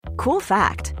Cool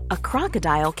fact, a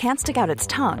crocodile can't stick out its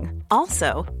tongue.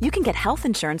 Also, you can get health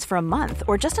insurance for a month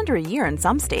or just under a year in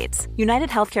some states. United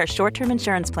Healthcare short-term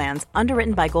insurance plans,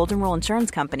 underwritten by Golden Rule Insurance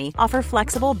Company, offer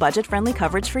flexible, budget-friendly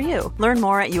coverage for you. Learn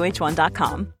more at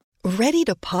uh1.com. Ready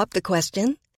to pop the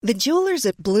question? The jewelers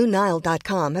at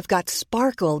BlueNile.com have got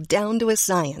sparkle down to a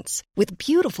science with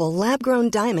beautiful lab-grown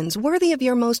diamonds worthy of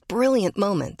your most brilliant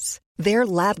moments. Their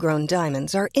lab-grown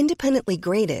diamonds are independently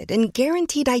graded and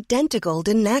guaranteed identical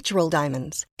to natural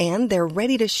diamonds, and they're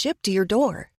ready to ship to your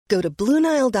door. Go to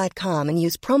BlueNile.com and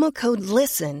use promo code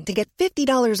LISTEN to get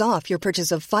 $50 off your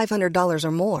purchase of $500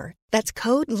 or more. That's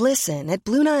code LISTEN at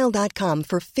BlueNile.com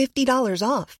for $50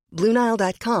 off.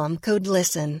 BlueNile.com, code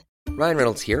LISTEN. Ryan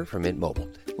Reynolds here from Mint Mobile.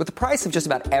 With the price of just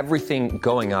about everything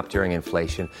going up during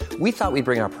inflation, we thought we'd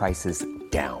bring our prices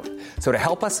down. So to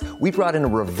help us, we brought in a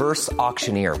reverse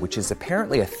auctioneer, which is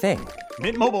apparently a thing.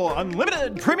 Mint Mobile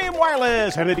Unlimited Premium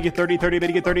Wireless. How to get 30, 30, bit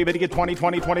to get 30, bit to get 20,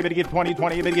 20, 20, bit to get 20,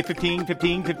 20, bit to get 15,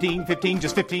 15, 15, 15,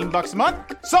 just $15 a month?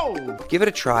 Sold! Give it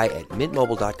a try at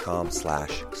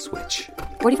mintmobile.com/switch.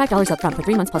 $45 up front for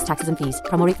 3 months plus taxes and fees.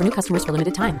 Promo rate for new customers for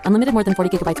limited time. Unlimited more than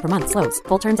 40 gigabytes per month. Slows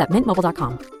full terms at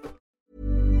mintmobile.com.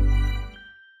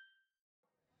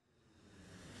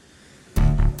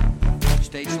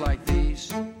 States like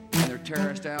these and their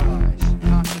terrorist allies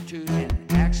constitute an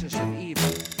axis of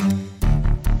evil.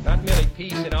 Not merely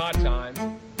peace in our time,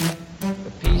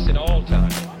 but peace in all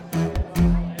time.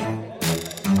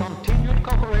 Continued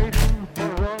cooperation for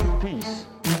world peace.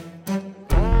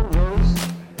 All those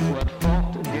who have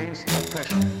fought against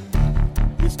oppression.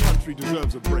 This country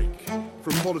deserves a break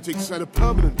from politics and a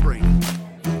permanent break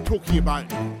from talking about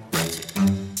Brexit.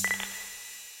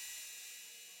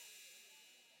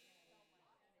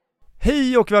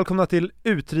 Hej och välkomna till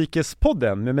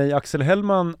Utrikespodden med mig Axel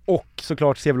Hellman och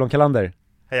såklart Sebulon Kalander.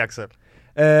 Hej Axel.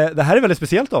 Det här är ett väldigt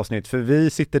speciellt avsnitt för vi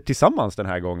sitter tillsammans den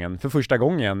här gången, för första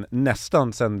gången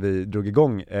nästan sedan vi drog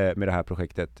igång med det här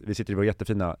projektet. Vi sitter i vår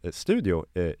jättefina studio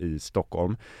i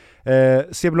Stockholm.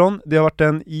 Sebulon, det har varit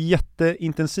en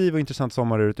jätteintensiv och intressant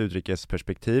sommar ur ett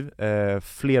utrikesperspektiv.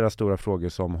 Flera stora frågor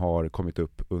som har kommit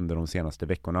upp under de senaste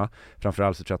veckorna.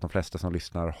 Framförallt så tror jag att de flesta som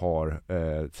lyssnar har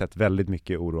sett väldigt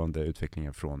mycket oroande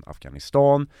utvecklingar från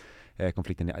Afghanistan.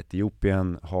 Konflikten i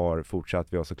Etiopien har fortsatt.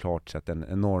 Vi har såklart sett en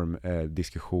enorm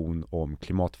diskussion om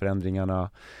klimatförändringarna.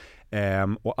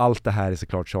 Och allt det här är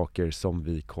såklart saker som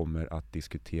vi kommer att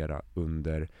diskutera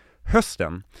under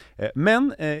hösten.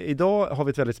 Men idag har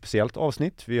vi ett väldigt speciellt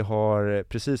avsnitt. Vi har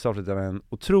precis avslutat en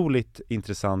otroligt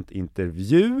intressant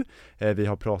intervju. Vi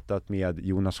har pratat med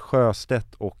Jonas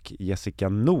Sjöstedt och Jessica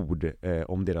Nord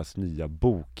om deras nya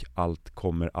bok Allt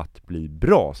kommer att bli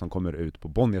bra, som kommer ut på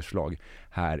Bonniers förlag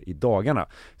här i dagarna.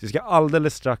 Så vi ska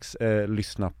alldeles strax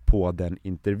lyssna på den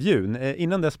intervjun.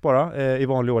 Innan dess bara, i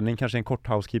vanlig ordning, kanske en kort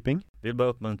housekeeping. Vi vill bara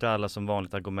uppmuntra alla som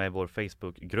vanligt att gå med i vår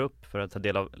Facebookgrupp för att ta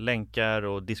del av länkar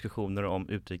och diskussioner om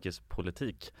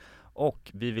utrikespolitik.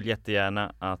 Och vi vill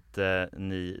jättegärna att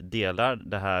ni delar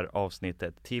det här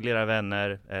avsnittet till era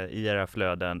vänner i era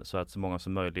flöden så att så många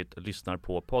som möjligt lyssnar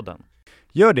på podden.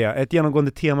 Gör det. Ett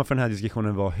genomgående tema för den här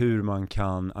diskussionen var hur man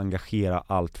kan engagera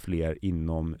allt fler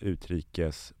inom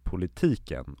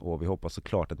utrikespolitiken. Och vi hoppas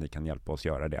såklart att ni kan hjälpa oss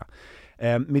göra det.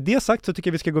 Med det sagt så tycker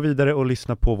jag vi ska gå vidare och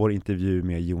lyssna på vår intervju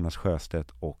med Jonas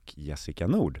Sjöstedt och Jessica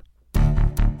Nord.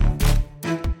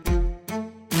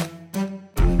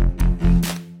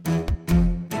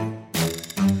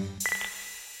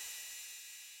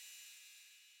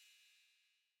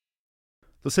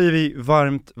 Då säger vi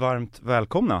varmt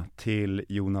välkomna till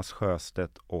Jonas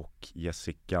Sjöstedt och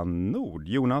Jessica Nord.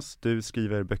 Jonas, du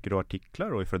skriver böcker och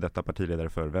artiklar och är för detta partiledare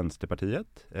för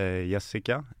Vänsterpartiet.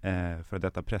 Jessica, för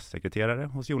detta presssekreterare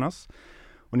hos Jonas.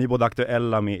 Och ni är båda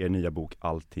aktuella med er nya bok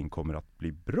Allting kommer att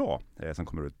bli bra, som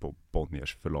kommer ut på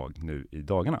Bonniers förlag nu i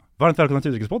dagarna. Varmt välkomna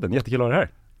till Utrikespodden, jättekul att ha er här.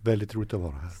 Väldigt roligt att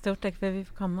vara här. Stort tack för att vi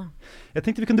får komma. Jag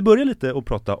tänkte vi kunde börja lite och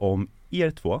prata om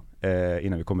er två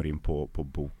innan vi kommer in på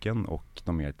boken och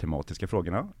de mer tematiska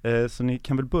frågorna. Så ni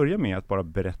kan väl börja med att bara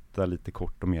berätta lite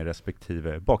kort om er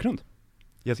respektive bakgrund.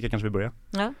 Jessica, kanske vi börjar?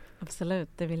 Ja, absolut,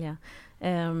 det vill jag.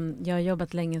 Jag har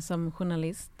jobbat länge som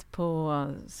journalist på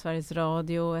Sveriges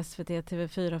Radio, SVT,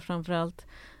 TV4 framförallt,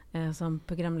 som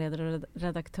programledare och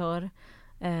redaktör.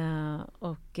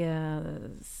 Och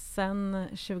sen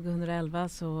 2011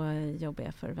 så jobbar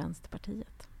jag för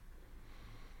Vänsterpartiet.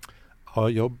 Ja,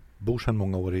 jag bor sedan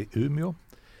många år i Umeå.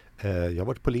 Jag har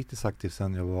varit politiskt aktiv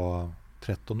sedan jag var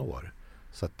 13 år.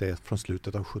 Så att det är från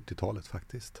slutet av 70-talet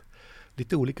faktiskt.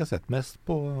 Lite olika sätt, mest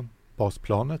på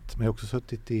basplanet. Men jag har också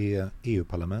suttit i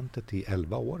EU-parlamentet i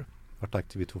 11 år. Varit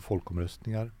aktiv i 2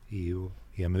 folkomröstningar, EU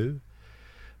och EMU.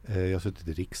 Jag har suttit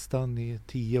i riksdagen i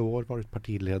 10 år, varit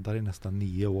partiledare i nästan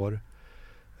 9 år.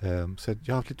 Så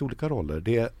jag har haft lite olika roller.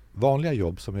 Det vanliga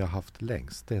jobb som jag har haft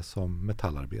längst, det är som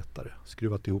metallarbetare.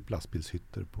 Skruvat ihop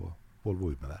lastbilshytter på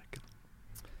Volvo Umeverken.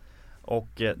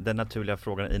 Och den naturliga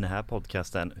frågan i den här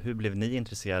podcasten, hur blev ni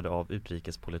intresserade av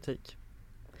utrikespolitik?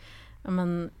 Ja,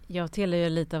 men jag tillhör ju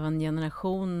lite av en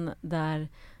generation där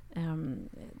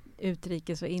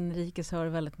utrikes och inrikes hör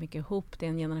väldigt mycket ihop. Det är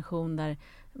en generation där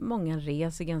många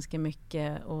reser ganska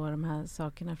mycket och de här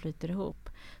sakerna flyter ihop.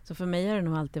 Så för mig har det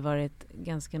nog alltid varit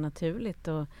ganska naturligt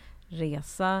att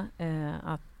resa,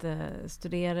 att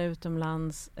studera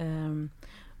utomlands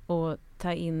och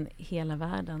ta in hela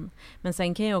världen. Men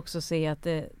sen kan jag också se att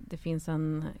det finns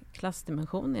en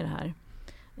klassdimension i det här.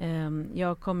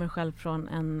 Jag kommer själv från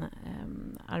en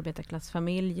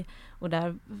arbetarklassfamilj och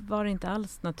där var det inte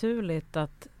alls naturligt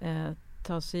att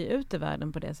ta sig ut i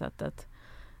världen på det sättet.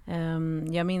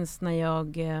 Jag minns när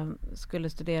jag skulle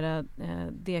studera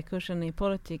D-kursen i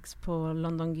politics på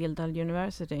London Guildhall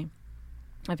University.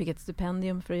 Jag fick ett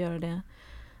stipendium för att göra det.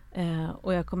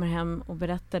 Och jag kommer hem och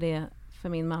berättar det för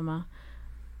min mamma.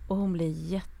 Och hon blir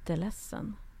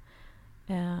jätteledsen.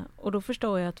 Och då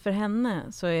förstår jag att för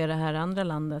henne så är det här andra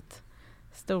landet,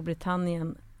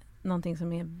 Storbritannien, någonting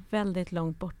som är väldigt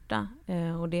långt borta.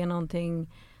 Och det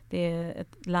är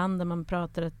ett land där man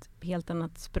pratar ett helt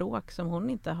annat språk som hon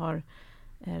inte har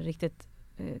riktigt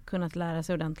kunnat lära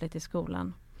sig ordentligt i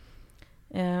skolan.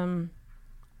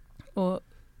 Och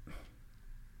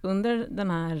under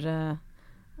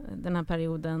den här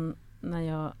perioden när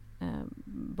jag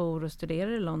bor och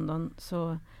studerar i London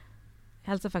så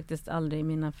hälsar faktiskt aldrig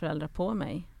mina föräldrar på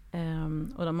mig.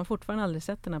 Och de har fortfarande aldrig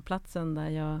sett den här platsen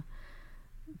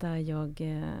där jag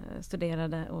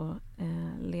studerade och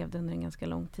levde under en ganska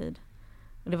lång tid.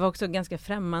 Och det var också ganska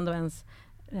främmande att ens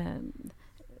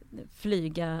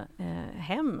flyga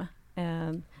hem.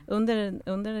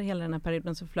 Under hela den här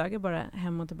perioden så flög jag bara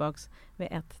hem och tillbaks vid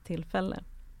ett tillfälle.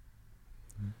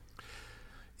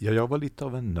 Ja, jag var lite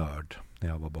av en nörd när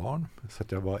jag var barn. Så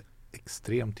att jag var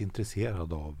extremt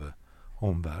intresserad av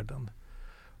omvärlden.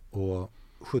 Och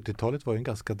 70-talet var en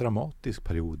ganska dramatisk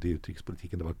period i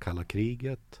utrikespolitiken. Det var kalla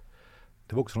kriget.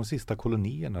 Det var också de sista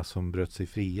kolonierna som bröt sig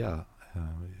fria.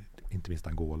 Inte minst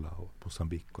Angola och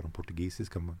Mozambique och de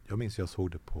portugisiska. Jag minns jag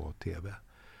såg det på tv.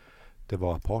 Det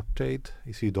var apartheid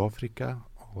i Sydafrika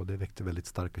och det väckte väldigt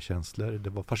starka känslor. Det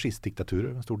var fascistdiktaturer,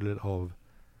 en stor del av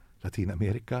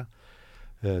Latinamerika.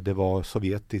 Det var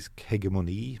sovjetisk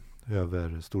hegemoni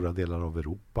över stora delar av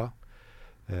Europa.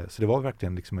 Så det var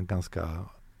verkligen liksom en ganska...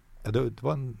 Det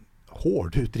var en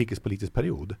hård utrikespolitisk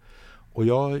period. Och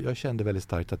jag kände väldigt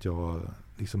starkt att jag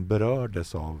liksom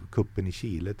berördes av kuppen i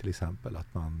Chile till exempel.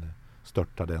 Att man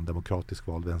störtade en demokratisk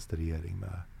vald vänsterregering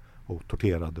och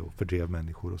torterade och fördrev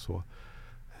människor och så.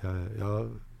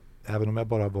 Även om jag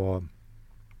bara var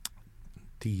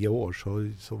 10 år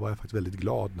så var jag faktiskt väldigt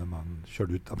glad när man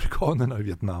körde ut amerikanerna i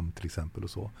Vietnam till exempel och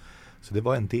så. Så det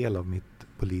var en del av mitt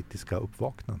politiska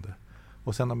uppvaknande.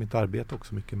 Och sen har mitt arbete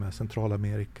också mycket med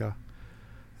Centralamerika,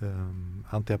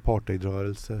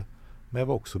 anti-apartheidrörelse. Men jag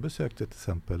var också besökte till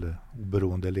exempel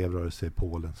oberoende elevrörelse i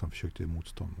Polen som försökte göra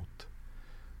motstånd mot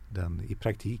den i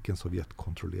praktiken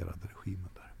Sovjetkontrollerade regimen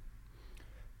där.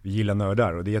 Vi gillar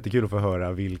nördar och det är jättekul att få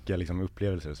höra vilka liksom,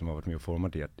 upplevelser som har varit med och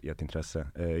format ert intresse.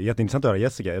 Jätteintressant att höra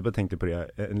Jessica. Jag bara tänkte på det,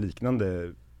 en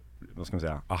liknande vad ska man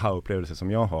säga, aha-upplevelse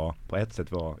som jag har på ett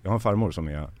sätt var, jag har en farmor som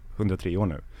är 103 år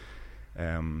nu.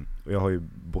 Och jag har ju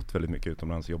bott väldigt mycket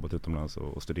utomlands, jobbat utomlands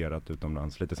och studerat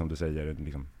utomlands, lite som du säger,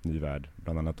 liksom, ny värld,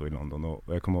 bland annat då i London.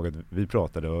 Och jag kommer ihåg att vi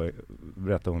pratade och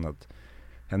berättade hon att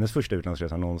hennes första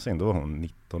utlandsresa någonsin, då var hon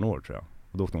 19 år tror jag.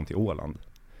 Och då åkte hon till Åland.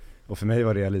 Och för mig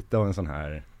var det lite av en sån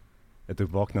här, ett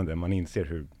uppvaknande, man inser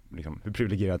hur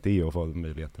privilegierat det är att få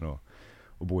möjligheten att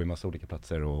bo i massa olika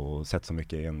platser och sett så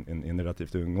mycket i en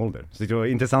relativt ung ålder. Så det var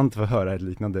intressant att höra ett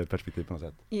liknande perspektiv på något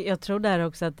sätt. Jag tror där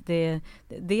också att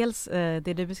dels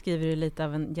det du beskriver är lite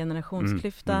av en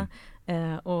generationsklyfta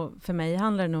och för mig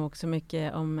handlar det nog också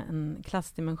mycket om en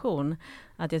klassdimension.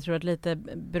 Att jag tror att lite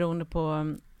beroende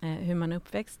på hur man är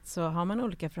uppväxt så har man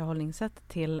olika förhållningssätt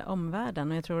till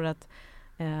omvärlden och jag tror att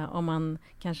om man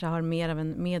kanske har mer av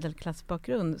en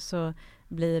medelklassbakgrund så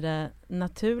blir det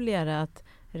naturligare att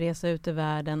resa ut i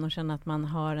världen och känna att man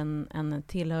har en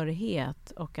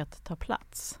tillhörighet och att ta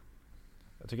plats.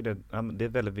 Jag tycker det är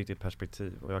ett väldigt viktigt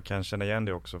perspektiv och jag kan känna igen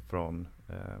det också från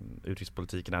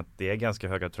utrikespolitiken att det är ganska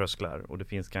höga trösklar och det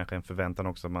finns kanske en förväntan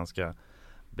också att man ska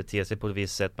bete sig på ett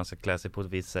visst sätt, man ska klä sig på ett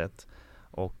visst sätt.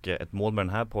 Och ett mål med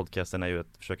den här podcasten är ju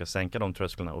att försöka sänka de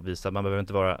trösklarna och visa att man behöver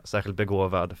inte vara särskilt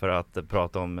begåvad för att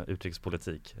prata om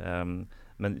utrikespolitik.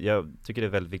 Men jag tycker det är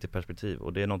ett väldigt viktigt perspektiv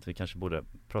och det är något vi kanske borde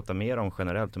prata mer om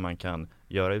generellt, hur man kan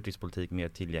göra utrikespolitik mer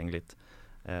tillgängligt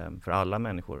för alla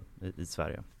människor i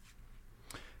Sverige.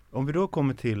 Om vi då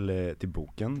kommer till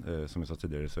boken, som jag sa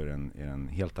tidigare så är den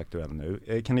helt aktuell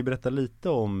nu. Kan ni berätta lite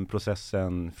om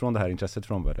processen från det här intresset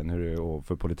från omvärlden och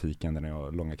för politiken, där ni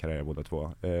har långa karriärer båda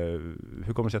två.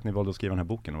 Hur kommer det sig att ni valde att skriva den här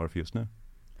boken och varför just nu?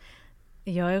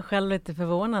 Jag är själv lite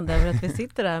förvånad över att vi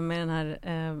sitter där med den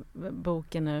här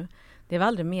boken nu. Det var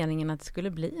aldrig meningen att det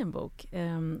skulle bli en bok.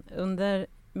 Under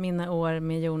mina år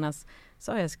med Jonas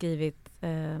så har jag skrivit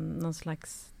någon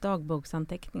slags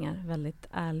dagboksanteckningar, väldigt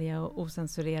ärliga och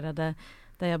osensurerade,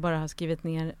 där jag bara har skrivit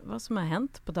ner vad som har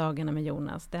hänt på dagarna med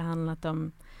Jonas. Det har handlat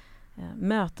om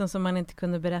möten som man inte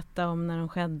kunde berätta om när de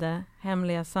skedde,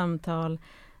 hemliga samtal,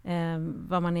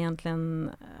 vad man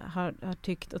egentligen har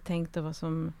tyckt och tänkt och vad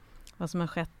som har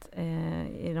skett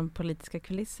i de politiska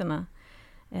kulisserna.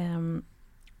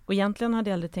 Och egentligen hade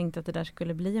jag aldrig tänkt att det där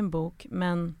skulle bli en bok,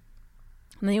 men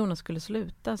när Jonas skulle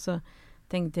sluta så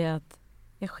tänkte jag att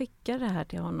jag skickar det här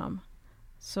till honom.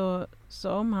 Så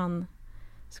om han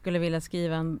skulle vilja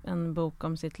skriva en bok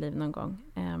om sitt liv någon gång,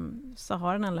 så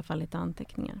har han i alla fall lite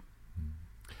anteckningar.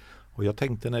 Och jag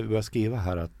tänkte när vi började skriva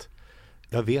här att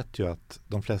jag vet ju att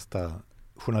de flesta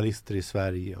journalister i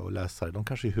Sverige och läsare, de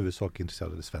kanske i huvudsak är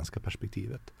intresserade av det svenska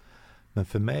perspektivet. Men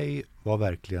för mig var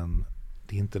verkligen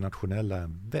det internationella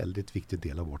en väldigt viktig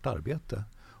del av vårt arbete.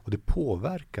 Och det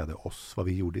påverkade oss vad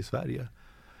vi gjorde i Sverige.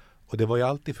 Och det var ju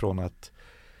allt ifrån att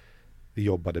vi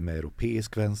jobbade med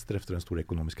europeisk vänster efter den stora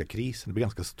ekonomiska krisen. Det blev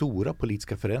ganska stora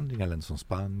politiska förändringar i länder som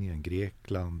Spanien,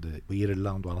 Grekland och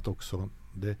Irland och annat också.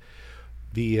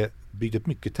 Vi byggde ett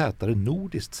mycket tätare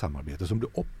nordiskt samarbete som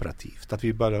blev operativt. Att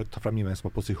vi började ta fram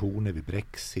gemensamma positioner vid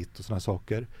Brexit och sådana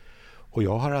saker. Och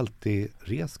jag har alltid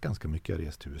rest ganska mycket. Jag har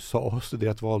rest till USA och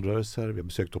studerat valrörelser. Vi har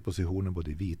besökt oppositionen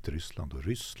både i Vitryssland och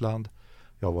Ryssland.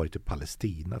 Jag har varit i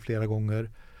Palestina flera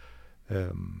gånger.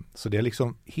 Så det har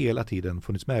liksom hela tiden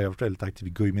funnits med. Jag har varit väldigt aktiv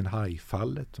i Gui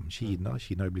Minhai-fallet om Kina.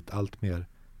 Kina har blivit allt mer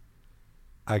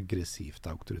aggressivt,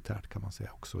 auktoritärt kan man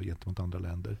säga också gentemot andra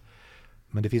länder.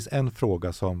 Men det finns en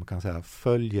fråga som kan säga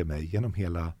följer mig genom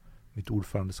hela mitt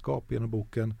ordförandeskap genom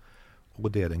boken,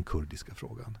 och det är den kurdiska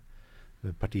frågan.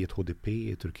 Partiet HDP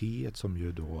i Turkiet som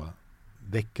ju då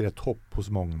väcker ett hopp hos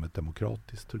många om ett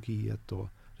demokratiskt Turkiet och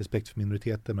respekt för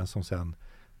minoriteter, men som sen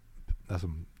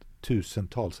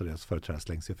tusentals av deras företrädare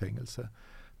slängs i fängelse.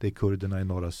 Det är kurderna i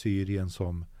norra Syrien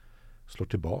som slår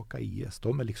tillbaka IS.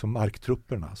 De är liksom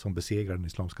marktrupperna som besegrar den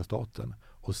islamiska staten,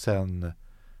 och sen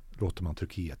låter man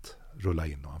Turkiet rulla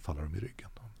in och anfalla dem i ryggen.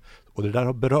 Och det där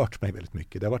har berört mig väldigt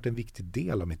mycket. Det har varit en viktig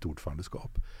del av mitt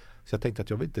ordförandeskap. Så jag tänkte att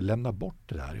jag vill inte lämna bort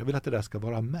det där. Jag vill att det där ska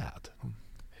vara med.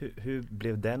 Hur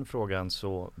blev den frågan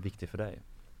så viktig för dig?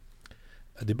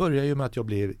 Det började ju med att jag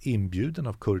blev inbjuden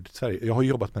av Kurd i Sverige. Jag har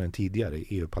jobbat med den tidigare i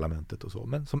EU-parlamentet och så,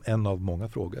 men som en av många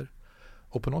frågor.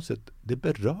 Och på något sätt, det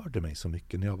berörde mig så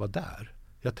mycket när jag var där.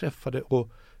 Jag träffade,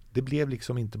 och det blev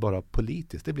liksom inte bara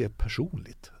politiskt, det blev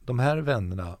personligt. De här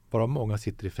vännerna, varav många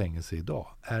sitter i fängelse idag,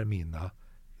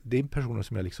 det är personer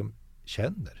som jag liksom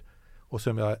känner och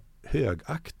som jag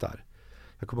högaktar.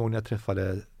 Jag kommer ihåg när jag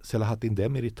träffade Selahattin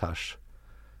Demirtas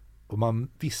och man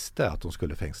visste att de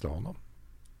skulle fängsla honom.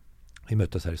 Vi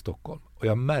möttes här i Stockholm och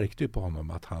jag märkte ju på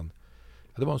honom att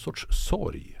det var en sorts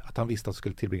sorg att han visste att han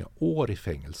skulle tillbringa år i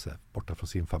fängelse borta från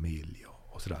sin familj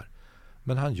och sådär.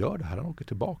 Men han gör det här, han åker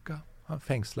tillbaka, han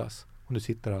fängslas och nu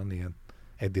sitter han i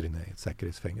Edirne, ett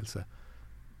säkerhetsfängelse.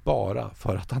 Bara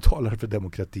för att han talar för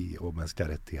demokrati och mänskliga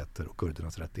rättigheter och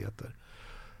kurdernas rättigheter.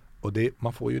 Och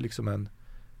man får ju liksom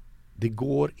det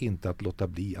går inte att låta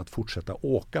bli att fortsätta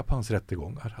åka på hans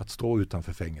rättegångar, att stå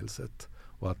utanför fängelset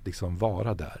och att liksom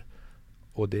vara där.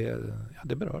 Och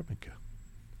det berör mycket.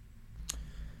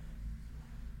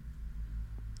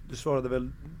 Du svarade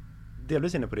väl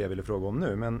delvis inne på det jag ville fråga om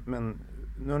nu, men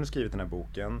nu har ni skrivit den här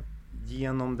boken.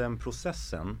 Genom den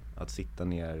processen att sitta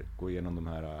ner, gå igenom de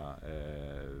här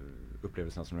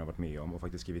upplevelserna som ni har varit med om och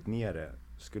faktiskt skrivit ner det.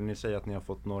 Skulle ni säga att ni har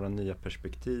fått några nya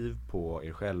perspektiv på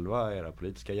er själva, era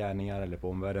politiska gärningar eller på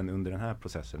omvärlden under den här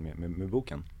processen med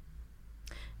boken?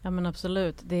 Ja men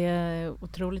absolut. Det är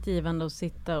otroligt givande att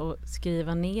sitta och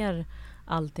skriva ner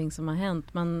allting som har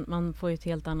hänt. Man får ju ett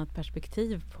helt annat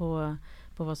perspektiv på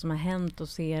vad som har hänt och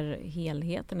ser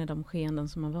helheten i de skeenden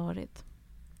som har varit.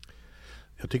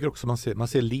 Jag tycker också man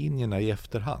ser linjerna i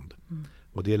efterhand.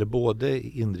 Och det gäller både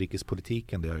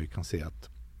inrikespolitiken där jag kan se att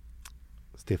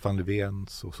Stefan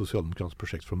Löfvens och Socialdemokraternas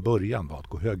projekt från början var att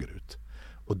gå högerut.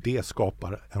 Och det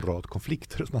skapar en rad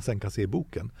konflikter som man sen kan se i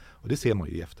boken. Och det ser man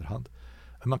ju i efterhand.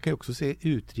 Men man kan ju också se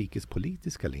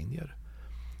utrikespolitiska linjer.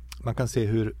 Man kan se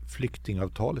hur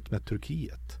flyktingavtalet med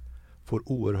Turkiet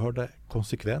får oerhörda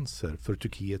konsekvenser för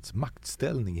Turkiets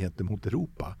maktställning gentemot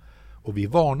Europa. Och vi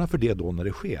varnar för det då när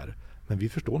det sker. Men vi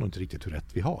förstår nog inte riktigt hur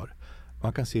rätt vi har.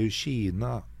 Man kan se hur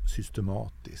Kina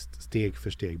systematiskt, steg för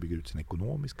steg bygger ut sin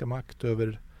ekonomiska makt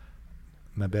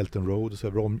med Belt and Road och så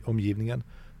över omgivningen.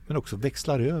 Men också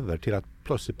växlar över till att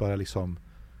plötsligt bara liksom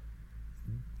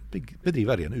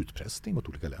bedriva ren utpressning mot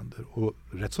olika länder. Och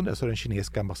rätt som det så är den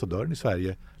kinesiska ambassadören i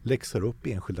Sverige läxar upp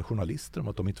enskilda journalister om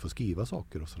att de inte får skriva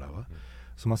saker och sådär. Va?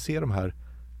 Så man ser de här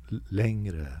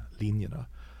längre linjerna.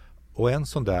 Och en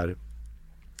sån där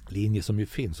linje som ju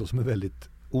finns och som är väldigt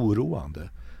oroande,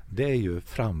 det är ju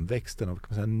framväxten av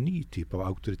en ny typ av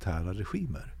auktoritära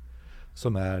regimer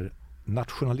som är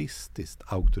nationalistiskt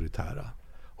auktoritära.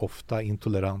 Ofta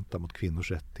intoleranta mot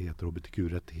kvinnors rättigheter,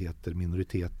 hbtq-rättigheter,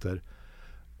 minoriteter.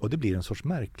 Och det blir en sorts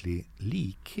märklig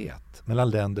likhet mellan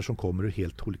länder som kommer ur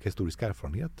helt olika historiska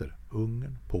erfarenheter.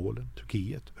 Ungern, Polen,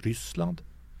 Turkiet, Ryssland,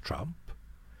 Trump,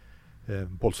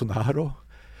 Bolsonaro.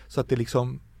 Så att det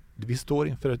liksom, vi står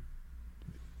inför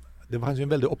det fanns ju en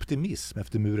väldig optimism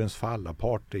efter murens fall,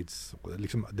 apartheids.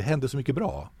 Liksom, det hände så mycket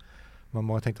bra. Man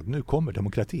har tänkt att nu kommer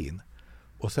demokratin.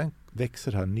 Och sen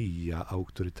växer det här nya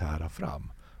auktoritära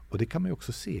fram. Och det kan man ju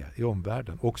också se i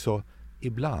omvärlden. Också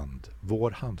ibland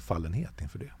vår handfallenhet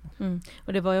inför det.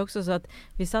 Och det var ju också så att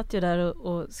vi satt ju där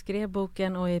och skrev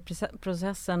boken, och i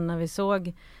processen när vi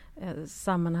såg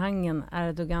sammanhangen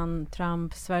Erdogan,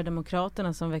 Trump,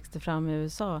 Sverigedemokraterna som växte fram i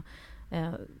USA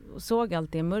och såg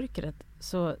allt det mörkret.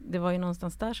 Så det var ju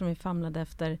någonstans där som vi famlade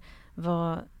efter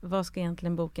vad ska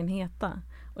egentligen boken heta?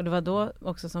 Och det var då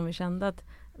också som vi kände att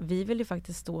vi vill ju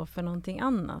faktiskt stå för någonting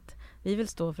annat. Vi vill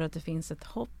stå för att det finns ett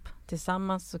hopp.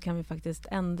 Tillsammans så kan vi faktiskt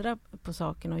ändra på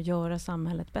sakerna och göra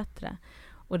samhället bättre.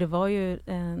 Och det var ju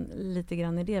lite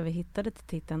grann i det vi hittade till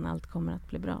titeln Allt kommer att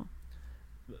bli bra.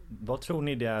 Vad tror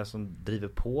ni det är som driver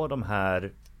på de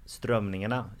här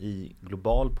strömningarna i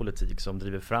global politik som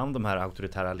driver fram de här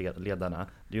auktoritära ledarna?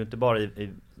 Det är ju inte bara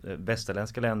i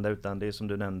västerländska länder, utan det är som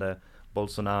du nämnde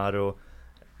Bolsonaro,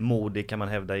 Modi kan man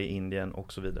hävda i Indien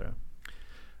och så vidare.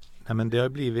 Nej, men det har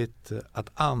blivit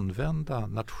att använda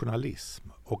nationalism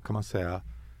och kan man säga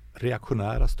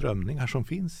reaktionära strömningar som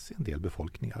finns i en del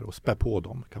befolkningar och spä på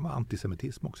dem. Det kan vara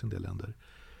antisemitism också i en del länder.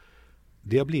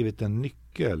 Det har blivit en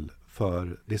nyckel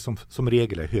för det som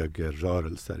regel är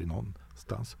högerrörelser i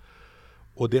någonstans.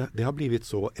 Och det har blivit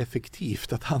så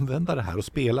effektivt att använda det här och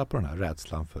spela på den här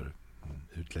rädslan för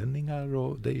utlänningar,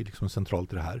 och det är ju liksom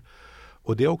centralt i det här.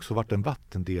 Och det har också varit en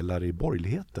vattendelare i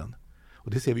borgerligheten.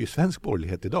 Och det ser vi ju i svensk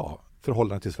borgerlighet idag.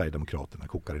 Förhållandet till Sverigedemokraterna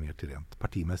kokar ner till rent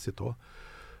partimässigt då.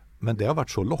 Men det har varit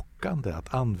så lockande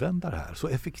att använda det här. Så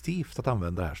effektivt att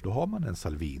använda det här. Så då har man en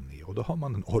Salvini och då har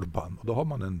man en Orbán och då har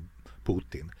man en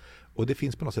Putin. Och det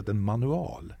finns på något sätt en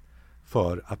manual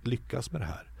för att lyckas med det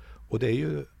här. Och det är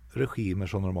ju regimer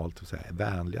som normalt är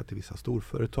vänliga till vissa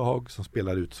storföretag som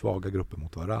spelar ut svaga grupper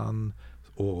mot varann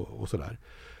och sådär.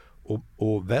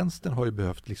 Och vänstern har ju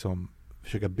behövt liksom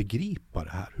försöka begripa det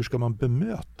här. Hur ska man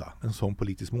bemöta en sån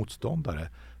politisk motståndare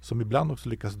som ibland också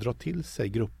lyckas dra till sig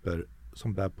grupper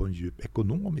som bär på en djup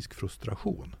ekonomisk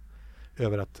frustration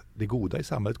över att det goda i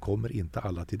samhället kommer inte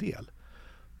alla till del.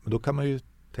 Men då kan man ju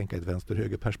tänka ett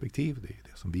vänster-höger-perspektiv, det är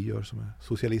det som vi gör som är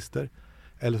socialister.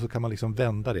 Eller så kan man liksom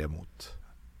vända det mot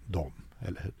dem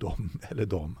eller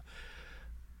dem.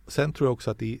 Sen tror jag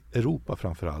också att i Europa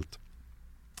framförallt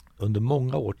under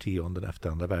många årtionden efter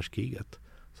andra världskriget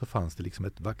så fanns det liksom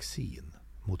ett vaccin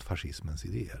mot fascismens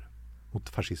idéer, mot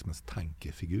fascismens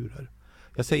tankefigurer.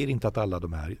 Jag säger inte att alla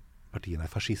de här partierna är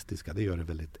fascistiska, det gör det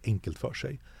väldigt enkelt för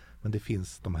sig. Men det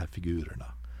finns de här figurerna,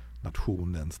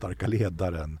 nationen, starka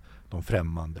ledaren, de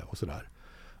främmande och sådär.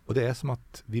 Och det är som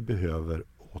att vi behöver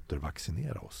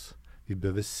återvaccinera oss. Vi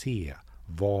behöver se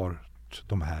vart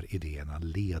de här idéerna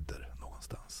leder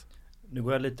någonstans. Nu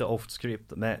går jag lite off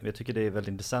script, men jag tycker det är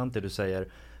väldigt intressant det du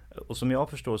säger. Och som jag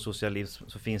förstår socialism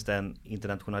så finns det en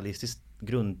internationalistisk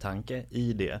grundtanke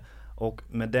i det. Och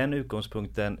med den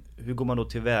utgångspunkten, hur går man då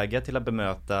tillväga till att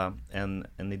bemöta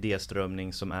en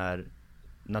idéströmning som är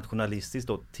nationalistisk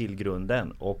då till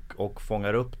grunden och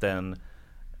fångar upp den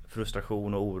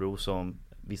frustration och oro som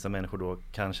vissa människor då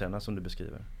kan känna som du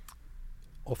beskriver?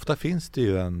 Ofta finns det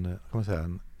ju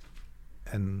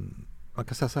man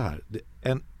kan säga så här,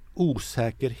 en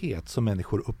osäkerhet som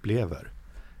människor upplever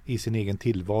i sin egen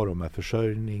tillvaro med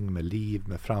försörjning, med liv,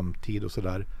 med framtid och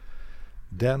sådär.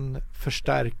 Den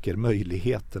förstärker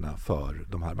möjligheterna för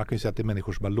de här. Man kan ju säga att det är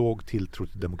människor som har låg tilltro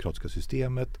till det demokratiska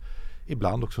systemet.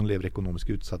 Ibland också som lever i ekonomisk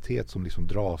utsatthet som liksom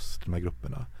dras till de här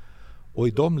grupperna. Och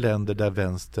i de länder där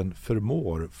vänstern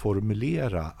förmår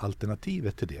formulera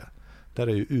alternativet till det, där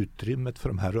är ju utrymmet för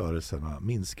de här rörelserna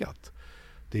minskat.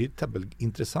 Det är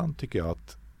intressant tycker jag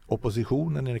att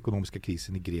oppositionen i den ekonomiska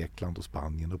krisen i Grekland och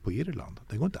Spanien och på Irland,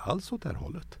 den går inte alls åt det här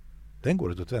hållet. Den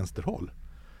går åt vänsterhåll.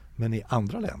 Men i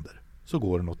andra länder så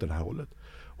går den åt det här hållet.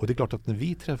 Och det är klart att när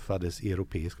vi träffades i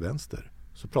europeisk vänster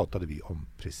så pratade vi om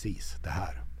precis det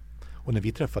här. Och när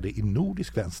vi träffade i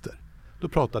nordisk vänster då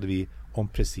pratade vi om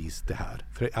precis det här.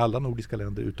 För i alla nordiska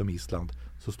länder utom Island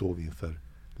så står vi inför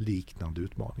liknande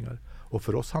utmaningar. Och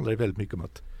för oss handlar det väldigt mycket om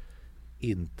att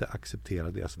inte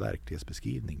acceptera deras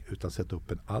verklighetsbeskrivning utan sätta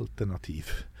upp en alternativ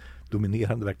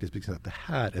dominerande verklighetsbeskrivning. Att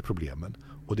det här är problemen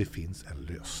och det finns en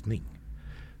lösning.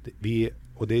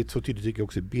 Och det är så tydligt tycker jag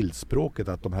också i bildspråket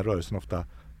att de här rörelserna ofta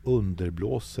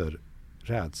underblåser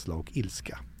rädsla och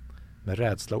ilska. Med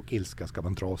rädsla och ilska ska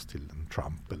man dras till en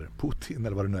Trump eller Putin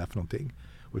eller vad det nu är för någonting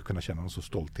och kunna känna någon så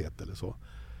stolthet eller så.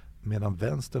 Medan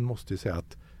vänstern måste ju säga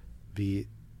att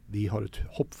vi har ett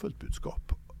hoppfullt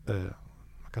budskap.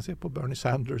 Man kan se på Bernie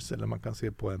Sanders eller man kan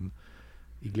se på en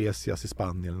Iglesias i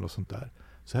Spanien eller något sånt där.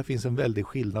 Så här finns en väldig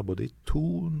skillnad både i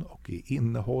ton och i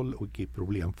innehåll och i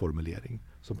problemformulering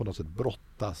som på något sätt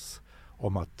brottas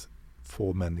om att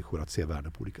få människor att se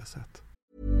världen på olika sätt.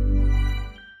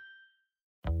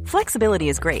 Flexibility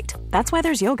is great. That's why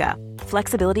there's yoga.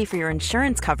 Flexibility for your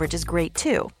insurance coverage is great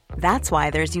too. That's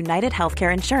why there's United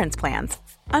Healthcare Insurance Plans.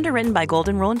 Underwritten by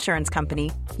Golden Rule Insurance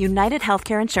Company, United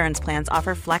Healthcare Insurance Plans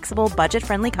offer flexible,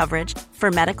 budget-friendly coverage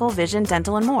for medical, vision,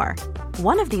 dental, and more.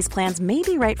 One of these plans may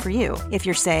be right for you if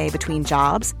you're, say, between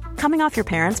jobs, coming off your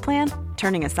parents' plan,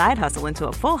 turning a side hustle into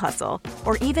a full hustle,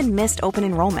 or even missed open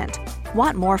enrollment.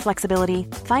 Want more flexibility?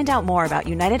 Find out more about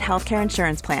United Healthcare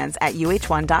Insurance Plans at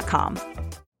uh1.com.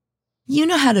 You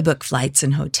know how to book flights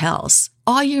and hotels.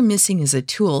 All you're missing is a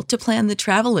tool to plan the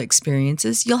travel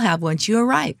experiences you'll have once you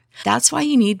arrive. That's why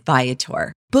you need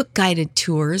Viator. Book guided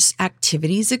tours,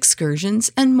 activities,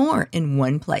 excursions, and more in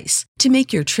one place to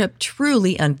make your trip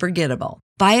truly unforgettable.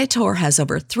 Viator has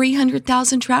over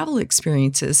 300,000 travel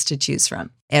experiences to choose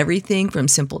from. Everything from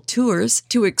simple tours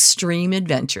to extreme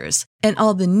adventures and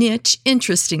all the niche,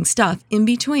 interesting stuff in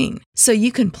between. So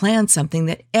you can plan something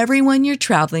that everyone you're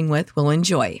traveling with will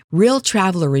enjoy. Real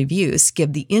traveler reviews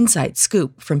give the inside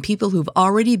scoop from people who've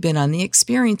already been on the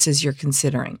experiences you're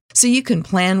considering. So you can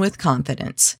plan with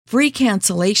confidence. Free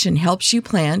cancellation helps you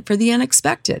plan for the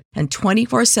unexpected. And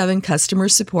 24/7 customer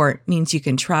support means you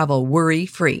can travel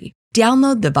worry-free.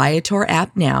 Download the Viator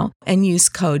app now and use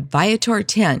code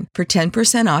Viator10 for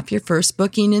 10% off your first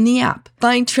booking in the app.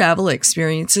 Find travel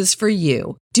experiences for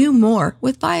you. Do more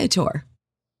with Viator.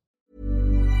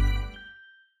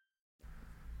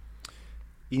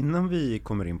 Innan vi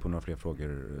kommer in på några fler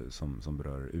frågor som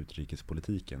berör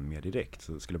utrikespolitiken mer direkt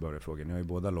så skulle jag börja fråga, ni har ju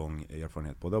båda lång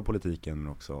erfarenhet både av politiken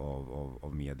men också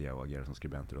av media och agerar som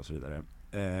skribenter och så vidare.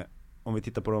 Om vi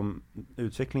tittar på de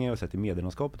utvecklingar jag har sett i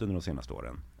medielandskapet under de senaste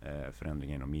åren,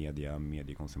 förändringar inom media,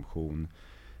 mediekonsumtion,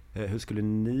 hur skulle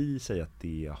ni säga att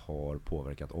det har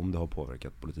påverkat, om det har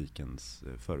påverkat politikens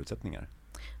förutsättningar?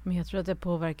 Men jag tror att det har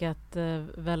påverkat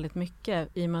väldigt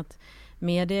mycket i och med att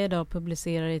media idag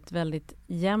publicerar i ett väldigt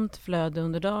jämnt flöde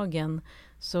under dagen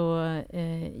så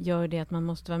gör det att man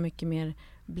måste vara mycket mer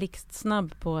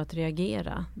blixtsnabb på att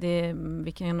reagera.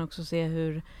 Vi kan också se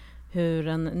hur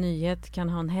en nyhet kan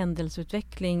ha en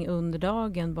händelseutveckling under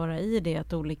dagen bara i det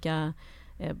att olika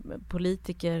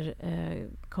politiker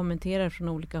kommenterar från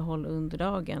olika håll under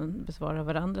dagen, besvarar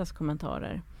varandras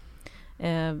kommentarer.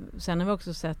 Sen har vi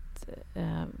också sett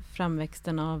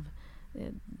framväxten av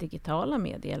digitala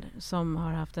medier som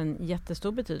har haft en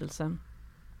jättestor betydelse.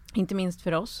 Inte minst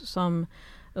för oss som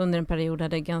under en period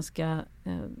hade ganska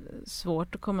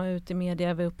svårt att komma ut i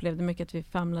media. Vi upplevde mycket att vi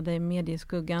famlade i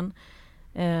medieskuggan.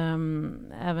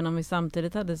 Även om vi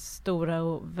samtidigt hade stora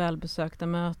och välbesökta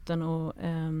möten och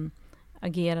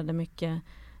agerade mycket.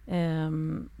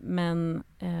 Men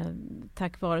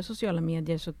tack vare sociala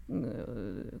medier så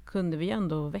kunde vi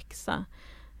ändå växa.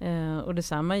 Och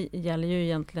detsamma gäller ju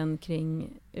egentligen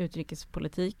kring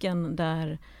utrikespolitiken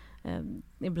där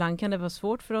ibland kan det vara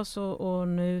svårt för oss att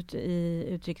nå ut i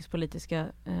utrikespolitiska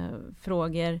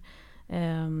frågor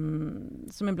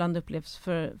som ibland upplevs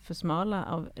för smala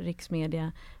av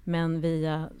riksmedia, men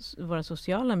via våra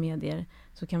sociala medier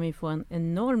så kan vi få en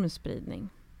enorm spridning.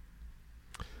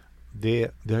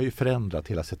 Det har ju förändrat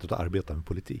hela sättet att arbeta med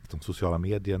politik, de sociala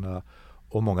medierna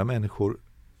och många människor,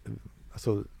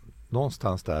 alltså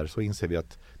någonstans där så inser vi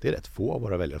att det är rätt få av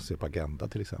våra väljare som ser på Agenda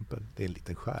till exempel. Det är en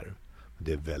liten skärm. Men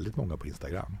det är väldigt många på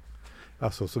Instagram.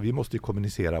 Alltså, så vi måste ju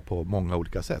kommunicera på många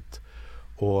olika sätt.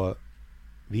 Och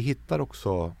vi hittar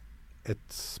också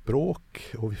ett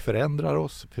språk och vi förändrar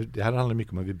oss. För det här handlar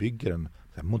mycket om att vi bygger en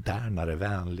modernare,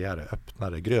 vänligare,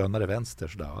 öppnare, grönare vänster,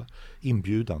 sådär,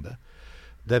 inbjudande.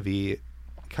 Där vi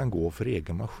kan gå för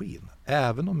egen maskin.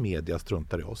 Även om media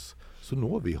struntar i oss så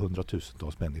når vi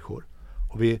hundratusentals människor.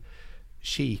 Och vi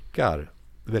kikar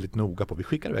väldigt noga på, vi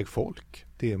skickar iväg folk.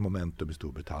 Det är Momentum i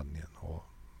Storbritannien och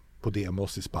på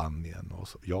Demos i Spanien. Och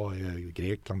så, jag är i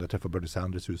Grekland, jag träffar Bernie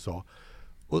Sanders i USA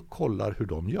och kollar hur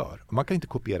de gör. Man kan inte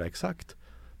kopiera exakt,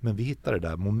 men vi hittar det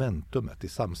där momentumet i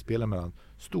samspelet mellan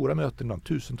stora möten bland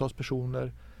tusentals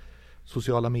personer,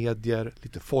 sociala medier,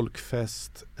 lite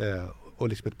folkfest och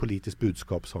liksom ett politiskt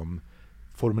budskap som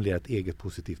formulerar ett eget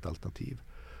positivt alternativ.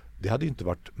 Det hade ju inte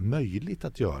varit möjligt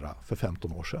att göra för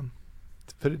 15 år sedan.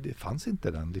 För det fanns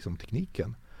inte den liksom,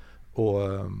 tekniken. Och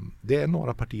det är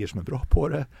några partier som är bra på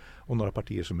det och några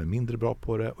partier som är mindre bra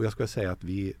på det. Och jag ska säga att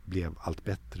vi blev allt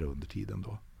bättre under tiden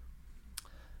då.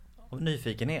 Av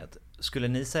nyfikenhet, skulle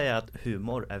ni säga att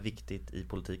humor är viktigt i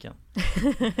politiken?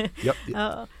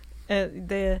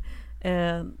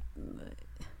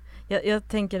 Jag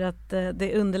tänker att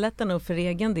det underlättar nog för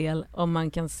egen del om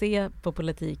man kan se på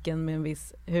politiken med en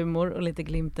viss humor och lite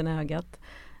glimten i ögat.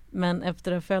 Men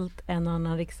efter att ha följt en och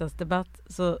annan riksdagsdebatt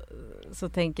så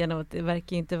tänker jag nog att det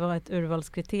verkar inte vara ett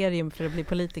urvalskriterium för att bli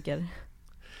politiker.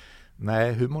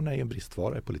 Nej, humorn är ju en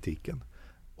bristvara i politiken.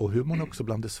 Och humorn är också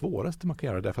bland det svåraste man kan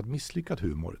göra, därför att misslyckad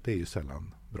humor, det är ju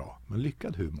sällan bra. Men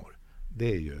lyckad humor,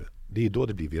 det är då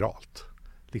det blir viralt.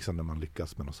 Liksom när man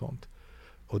lyckas med något sånt.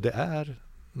 Och det är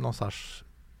någonstans,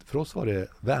 för oss var det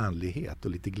vänlighet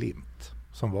och lite glimt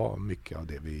som var mycket av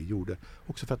det vi gjorde.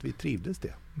 Också för att vi trivdes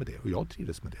med det och jag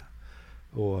trivdes med det.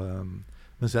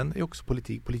 Men sen är också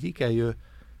politik är ju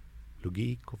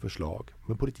logik och förslag,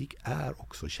 men politik är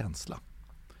också känsla.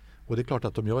 Och det är klart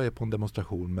att om jag är på en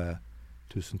demonstration med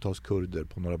tusentals kurder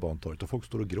på Norra Bantorget och folk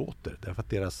står och gråter därför att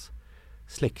deras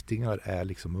släktingar är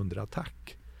liksom under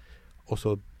attack. Och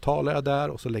så talar jag där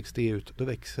och så läggs det ut. Då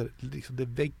växer, liksom det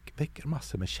väcker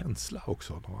massor med känsla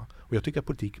också. Då. Och jag tycker att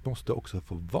politik måste också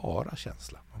få vara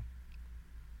känsla.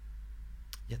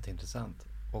 Jätteintressant.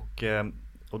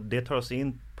 Och det tar oss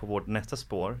in på vårt nästa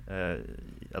spår.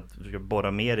 Att försöka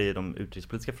borra mer i de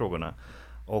utrikespolitiska frågorna.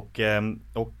 Och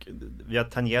vi har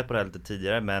tangerat på det här lite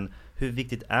tidigare, men hur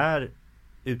viktigt är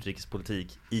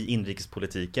utrikespolitik i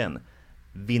inrikespolitiken?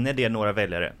 Vinner det några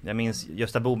väljare? Jag minns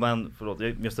Gösta Bohman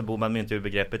myntade ju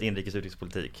begreppet inrikes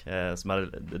utrikespolitik som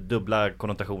hade dubbla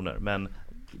konnotationer, men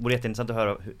det vore jätteintressant att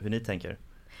höra hur ni tänker.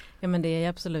 Ja, men det är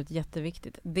absolut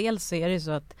jätteviktigt. Dels så är det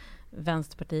så att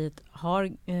Vänsterpartiet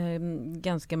har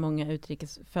ganska många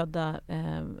utrikesfödda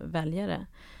väljare.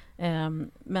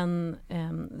 Men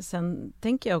sen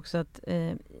tänker jag också att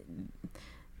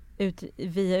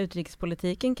via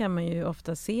utrikespolitiken kan man ju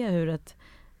ofta se hur ett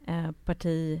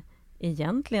parti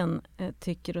egentligen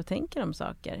tycker och tänker om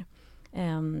saker.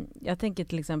 Jag tänker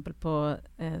till exempel på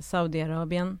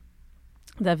Saudiarabien,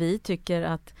 där vi tycker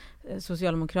att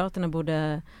Socialdemokraterna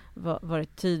borde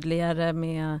varit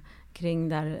tydligare kring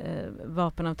där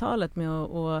vapenavtalet med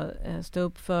att stå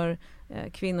upp för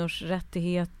kvinnors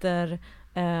rättigheter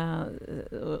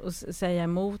och säga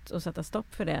emot och sätta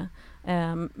stopp för det.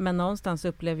 Men någonstans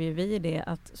upplever ju vi det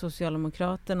att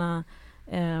Socialdemokraterna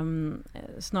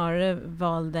snarare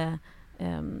valde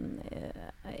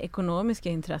ekonomiska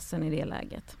intressen i det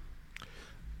läget.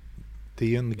 Det är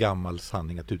ju en gammal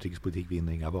sanning att utrikespolitik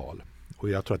vinner inga val. Och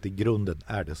jag tror att i grunden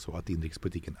är det så att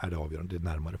inrikespolitiken är det avgörande, det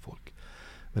är närmare folk.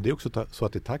 Men det är också så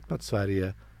att i takt med att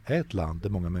Sverige är ett land där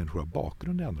många människor har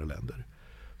bakgrund i andra länder,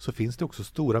 så finns det också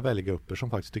stora väljargrupper som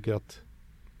faktiskt tycker att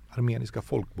armeniska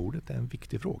folkmordet är en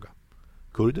viktig fråga.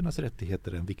 Kurdernas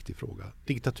rättigheter är en viktig fråga.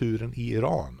 Diktaturen i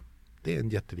Iran, det är en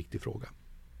jätteviktig fråga.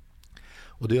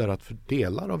 Och det gör att för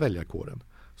delar av väljarkåren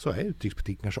så är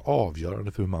utrikespolitiken kanske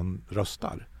avgörande för hur man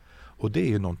röstar. Och det är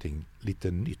ju någonting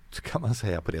lite nytt, kan man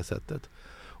säga, på det sättet.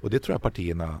 Och det tror jag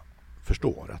partierna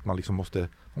förstår. Att man liksom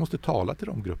måste tala till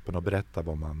de grupperna och berätta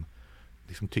vad man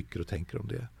liksom tycker och tänker om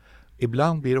det.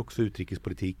 Ibland blir också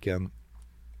utrikespolitiken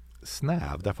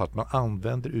snäv därför att man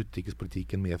använder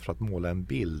utrikespolitiken mer för att måla en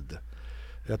bild.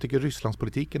 Jag tycker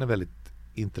Rysslandspolitiken är väldigt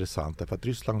intressant därför att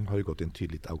Ryssland har ju gått i en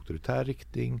tydligt auktoritär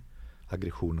riktning.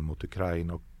 Aggressionen mot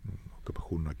Ukraina och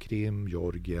ockupationen av Krim,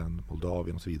 Georgien,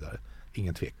 Moldavien och så vidare.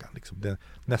 Ingen tvekan. Liksom. Det är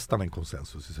nästan en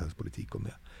konsensus i svensk politik om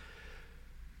det.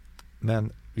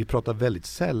 Men vi pratar väldigt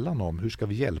sällan om hur ska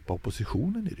vi hjälpa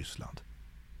oppositionen i Ryssland.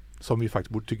 Som vi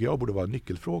faktiskt tycker jag borde vara en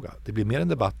nyckelfråga. Det blir mer en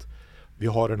debatt. Vi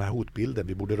har den här hotbilden.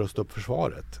 Vi borde rösta upp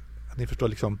försvaret. Ni förstår,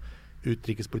 liksom,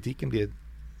 utrikespolitiken blir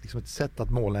liksom ett sätt att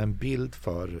måla en bild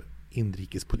för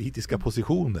inrikespolitiska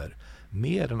positioner.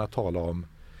 Mer än att tala om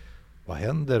Vad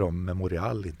händer om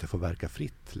Memorial inte får verka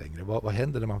fritt längre? Vad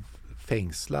händer när man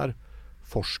fängslar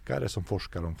forskare som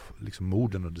forskar om liksom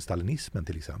morden under stalinismen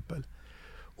till exempel?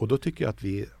 Och då tycker jag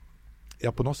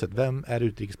att på något sätt, vem är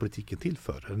utrikespolitiken till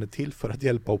för? Är den till för att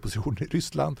hjälpa oppositionen i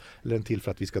Ryssland eller är den till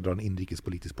för att vi ska dra en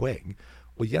inrikespolitisk poäng?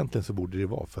 Och egentligen så borde det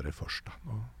vara för det första.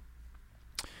 Ja.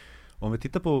 Om vi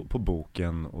tittar på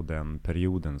boken och den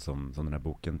perioden som den här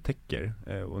boken täcker,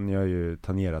 och ni har ju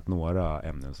tangerat några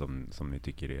ämnen som ni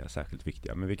tycker är särskilt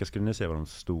viktiga, men vilka skulle ni säga var de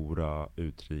stora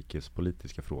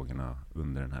utrikespolitiska frågorna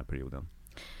under den här perioden?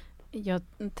 Jag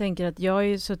tänker att jag har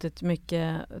ju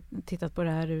tittat på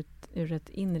det här ur ett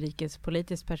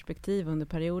inrikespolitiskt perspektiv under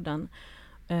perioden.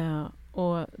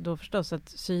 Och då förstås att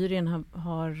Syrien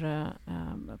har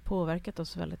påverkat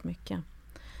oss väldigt mycket.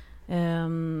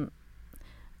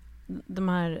 De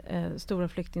här stora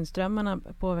flyktingströmmarna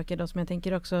påverkade oss, men jag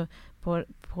tänker också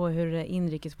på hur det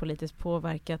inrikespolitiskt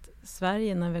påverkat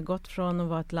Sverige när vi har gått från att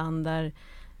vara ett land där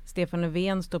Stefan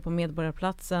Löfven står på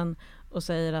Medborgarplatsen och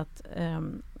säger att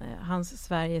hans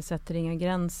Sverige sätter inga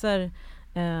gränser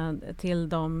till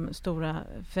de stora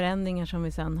förändringar som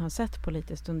vi sedan har sett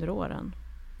politiskt under åren.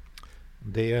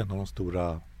 Det är en av de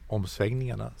stora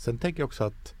omsvängningarna. Sen tänker jag också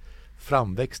att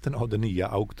framväxten av det nya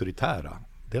auktoritära,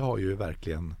 det har ju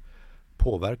verkligen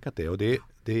påverkat det. Och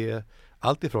det är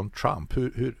allt ifrån Trump.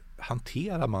 Hur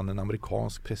hanterar man en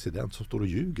amerikansk president som står och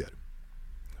ljuger?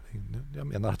 Jag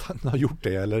menar att han har gjort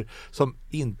det, eller som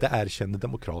inte erkänner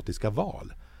demokratiska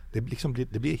val. Det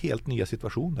blir helt nya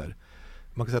situationer.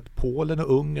 Man kan säga att Polen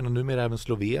och Ungern och numera även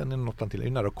Slovenien och något land till är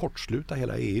nära att kortsluta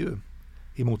hela EU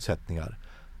i motsättningar.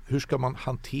 Hur ska man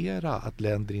hantera att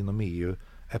länder inom EU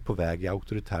är på väg i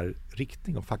auktoritär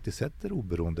riktning och faktiskt sätter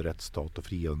oberoende rättsstat och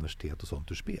fria universitet och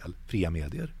sånt ur spel, fria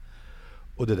medier?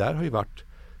 Och det där har ju varit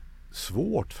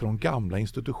svårt för de gamla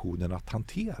institutionerna att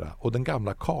hantera, och den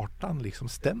gamla kartan liksom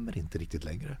stämmer inte riktigt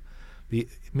längre.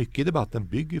 Mycket i debatten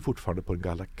bygger ju fortfarande på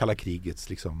den kalla krigets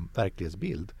liksom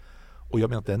verklighetsbild, och jag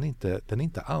menar att den är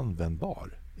inte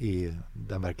användbar i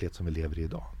den verklighet som vi lever i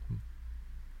idag.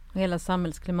 Hela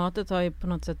samhällsklimatet har ju på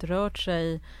något sätt rört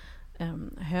sig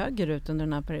högerut under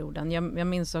den här perioden. Jag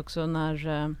minns också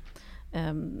när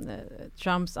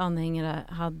Trumps anhängare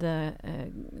hade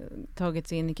tagit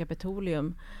sig in i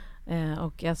Kapitolium,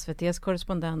 och SVT:s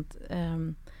korrespondent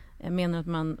menar att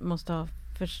man måste ha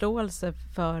förståelse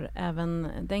för även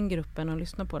den gruppen och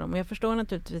lyssna på dem. Och jag förstår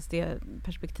naturligtvis det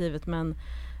perspektivet,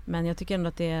 men jag tycker ändå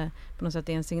att det på något sätt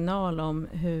är en signal om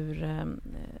hur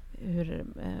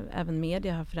även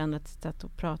media har förändrat sitt sätt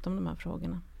att prata om de här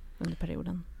frågorna under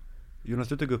perioden. Jonas,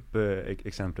 du tog upp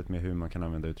exemplet med hur man kan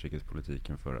använda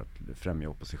utrikespolitiken för att främja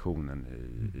oppositionen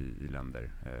i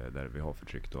länder där vi har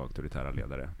förtryckt och auktoritära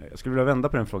ledare. Jag skulle vilja vända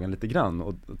på den frågan lite grann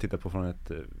och titta på från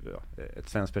ett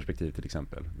svenskt perspektiv till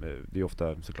exempel. Det är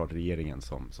ofta såklart regeringen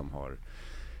som har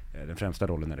den främsta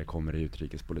rollen när det kommer i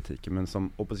utrikespolitiken. Men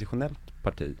som oppositionellt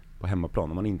parti på hemmaplan,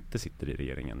 om man inte sitter i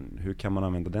regeringen, hur kan man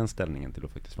använda den ställningen till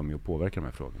att faktiskt vara med och påverka de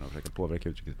här frågorna och försöka påverka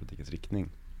utrikespolitikens riktning?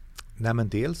 Nej, men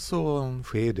dels så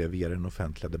sker det via den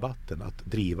offentliga debatten att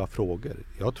driva frågor.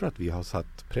 Jag tror att vi har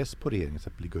satt press på regeringen, så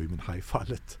att bli Gui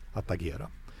Minhai-fallet, att agera.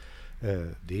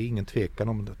 Det är ingen tvekan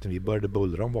om att när vi började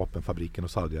bullra om vapenfabriken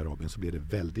och Saudiarabien så blev det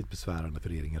väldigt besvärande för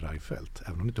regeringen Reinfeldt.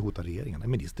 Även om det inte hotar regeringen.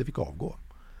 En minister fick avgå.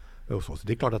 Så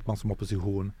det är klart att man som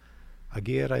opposition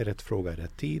agerar i rätt fråga i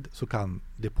rätt tid, så kan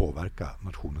det påverka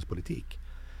nationens politik.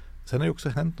 Sen har det också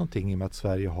hänt någonting i och med att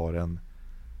Sverige har en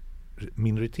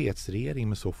minoritetsregering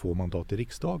med så få mandat i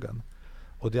riksdagen.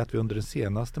 Och det är att vi under den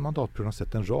senaste mandatperioden har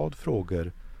sett en rad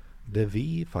frågor där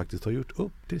vi faktiskt har gjort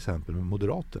upp, till exempel med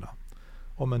Moderaterna,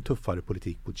 om en tuffare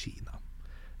politik mot Kina.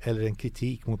 Eller en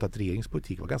kritik mot att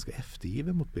regeringspolitik var ganska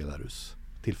eftergiven mot Belarus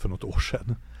till för något år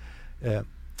sedan.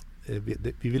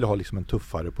 Vi ville ha liksom en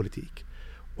tuffare politik.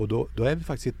 Och då är vi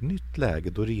faktiskt i ett nytt läge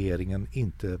då regeringen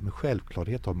inte med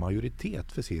självklarhet har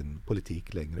majoritet för sin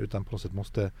politik längre, utan på något sätt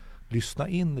måste lyssna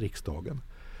in riksdagen.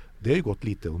 Det har ju gått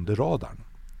lite under radarn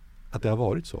att det har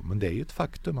varit så, men det är ju ett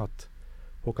faktum att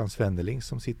Håkan Svenneling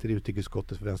som sitter i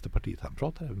utrikesutskottet för Vänsterpartiet, han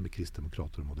pratar även med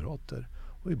kristdemokrater och moderater,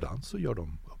 och ibland så gör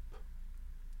de upp.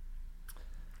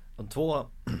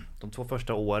 De två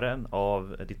första åren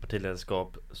av ditt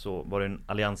partiledarskap så var det en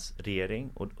alliansregering,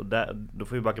 och då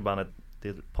får vi backa bandet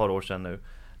till ett par år sedan nu.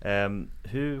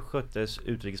 Hur sköttes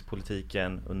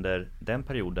utrikespolitiken under den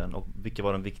perioden, och vilka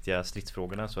var de viktiga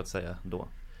stridsfrågorna så att säga då?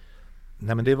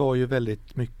 Nej, men det var ju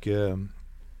väldigt mycket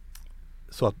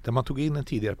så att när man tog in en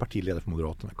tidigare partiledare för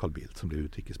Moderaterna, Carl Bildt, som blev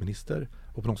utrikesminister,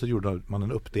 och på något sätt gjorde man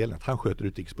en uppdelning att han sköter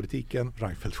utrikespolitiken,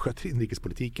 Reinfeldt sköter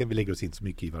inrikespolitiken, vi lägger oss in så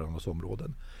mycket i varandras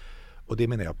områden. Och det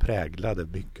menar jag präglade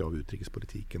mycket av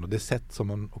utrikespolitiken och det sätt som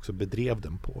man också bedrev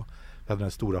den på. Vi hade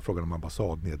den stora frågan om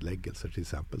ambassadnedläggelser till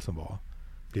exempel som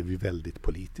blev ju väldigt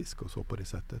politisk och så på det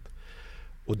sättet.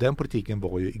 Och den politiken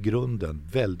var ju i grunden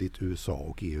väldigt USA-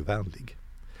 och EU-vänlig.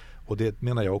 Och det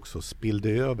menar jag också spillde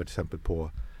över till exempel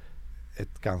på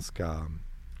ett ganska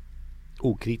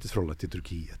okritiskt förhållande till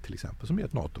Turkiet till exempel, som är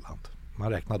ett NATO-land.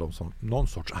 Man räknar dem som någon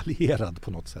sorts allierad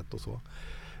på något sätt och så.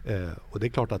 Och det är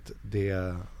klart att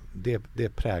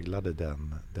det präglade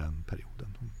den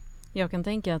perioden. Jag kan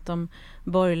tänka att de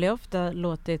borgerliga ofta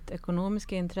låtit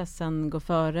ekonomiska intressen gå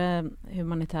före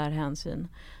humanitär hänsyn.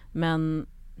 Men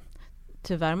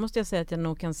tyvärr måste jag säga att jag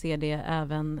nog kan se det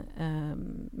även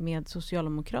med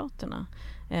Socialdemokraterna.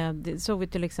 Det såg vi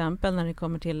till exempel när det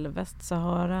kommer till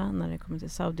Västsahara, när det kommer till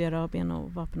Saudiarabien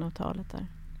och vapenavtalet där.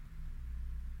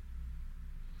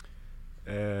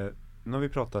 Nu har vi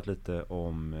pratat lite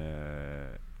om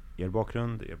er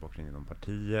bakgrund inom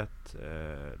partiet,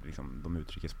 liksom de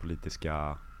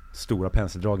utrikespolitiska stora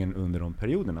penseldragen under de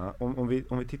perioderna. Om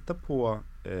vi tittar på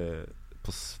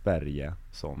Sverige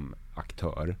som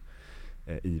aktör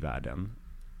i världen,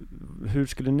 hur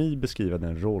skulle ni beskriva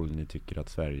den roll ni tycker att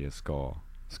Sverige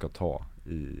ska ta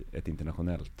i ett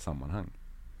internationellt sammanhang?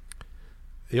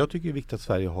 Jag tycker det är viktigt att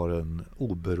Sverige har en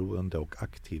oberoende och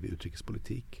aktiv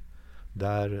utrikespolitik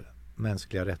där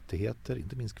mänskliga rättigheter,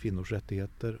 inte minst kvinnors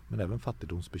rättigheter, men även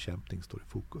fattigdomsbekämpning står i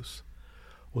fokus.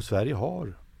 Och Sverige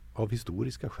har av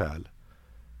historiska skäl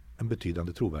en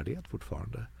betydande trovärdighet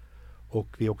fortfarande. Och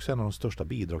vi är också en av de största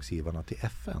bidragsgivarna till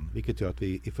FN, vilket gör att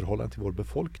vi i förhållande till vår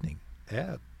befolkning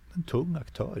är en tung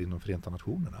aktör inom Förenta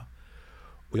Nationerna.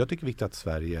 Och jag tycker det är viktigt att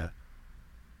Sverige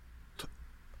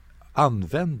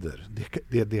använder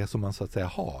det som man så att säga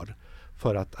har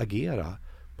för att agera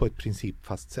på ett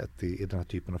principfast sätt i den här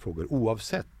typen av frågor,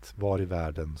 oavsett var i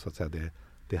världen så att säga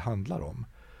det handlar om.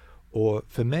 Och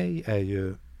för mig är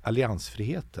ju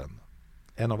alliansfriheten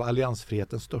en av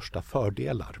alliansfrihetens största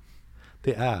fördelar.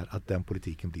 Det är att den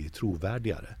politiken blir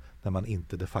trovärdigare när man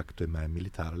inte de facto är med i en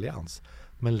militär allians,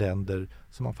 men länder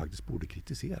som man faktiskt borde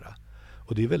kritisera.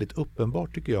 Och det är väldigt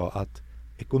uppenbart tycker jag att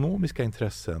ekonomiska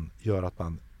intressen gör att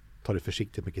man tar det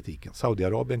försiktigt med kritiken.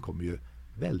 Saudiarabien kommer ju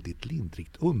väldigt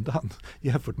lindrigt undan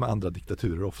jämfört med andra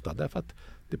diktaturer ofta, därför att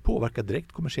det påverkar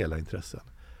direkt kommersiella intressen.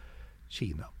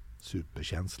 Kina,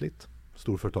 superkänsligt.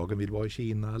 Storföretagen vill vara i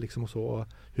Kina liksom och så.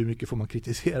 Hur mycket får man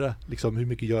kritisera? Liksom, hur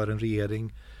mycket gör en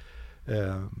regering?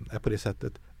 Är på det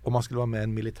sättet. Om man skulle vara med i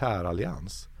en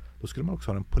militärallians, då skulle man också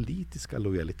ha den politiska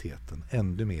lojaliteten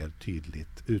ännu mer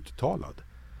tydligt uttalad.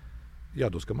 Ja,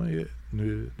 då ska man ju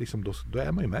nu liksom, då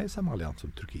är man ju med i samma allians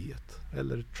som Turkiet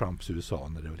eller Trumps USA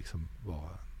när det liksom var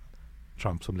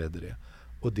Trump som ledde det.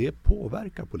 Och det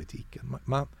påverkar politiken.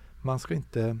 Man ska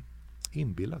inte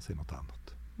inbilla sig något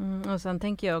annat. Och sen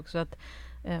tänker jag också att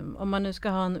om man nu ska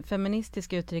ha en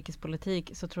feministisk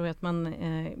utrikespolitik så tror jag att man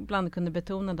ibland kunde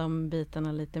betona de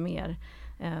bitarna lite mer.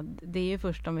 Det är ju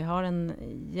först om vi har en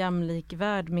jämlik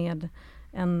värld med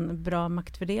en bra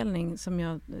maktfördelning som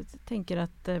jag tänker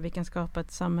att vi kan skapa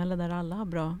ett samhälle där alla har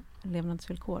bra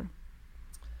levnadsvillkor.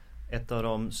 Ett av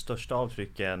de största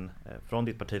avtrycken från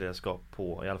ditt partiledarskap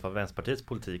på i alla fall Vänsterpartiets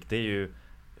politik, det är ju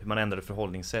hur man ändrade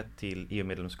förhållningssätt till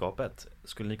EU-medlemskapet.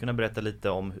 Skulle ni kunna berätta lite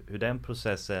om hur den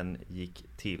processen gick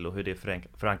till och hur det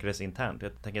förankrades internt?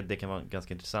 Jag tänker att det kan vara en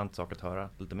ganska intressant sak att höra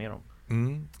lite mer om.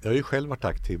 Jag har ju själv varit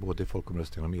aktiv både i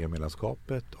folkomröstningen om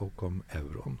EU-medlemskapet och om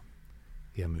euron,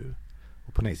 EMU.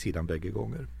 Och på nej-sidan bägge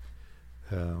gånger.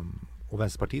 Och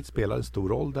Vänsterpartiet spelar en stor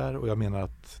roll där och jag menar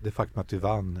att det faktum att vi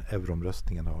vann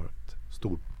euroomröstningen har ett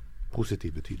stor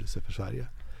positiv betydelse för Sverige.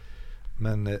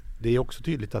 Men det är också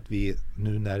tydligt att vi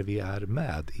nu när vi är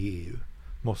med i EU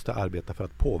måste arbeta för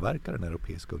att påverka den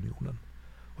Europeiska unionen.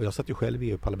 Och jag satt ju själv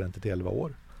i EU-parlamentet i 11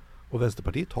 år och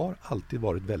Vänsterpartiet har alltid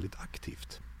varit väldigt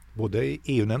aktivt. Både i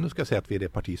EU-nämnden ska jag säga att vi är det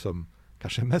parti som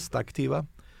kanske är mest aktiva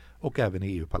och även i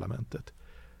EU-parlamentet.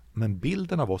 Men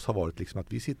bilden av oss har varit liksom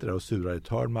att vi sitter där och surar i ett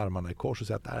hörn med armarna i kors och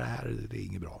säger att det här det är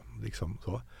inget bra. Liksom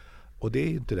så. Och det är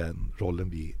inte den rollen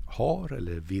vi har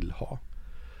eller vill ha.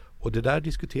 Och det där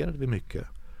diskuterade vi mycket.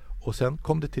 Och sen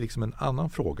kom det till liksom en annan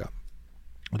fråga.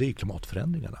 Och det är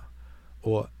klimatförändringarna.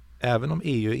 Och även om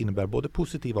EU innebär både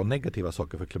positiva och negativa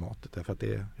saker för klimatet. Därför att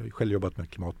jag har själv jobbat med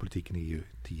klimatpolitiken i EU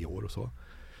i 10 år och så.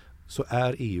 Så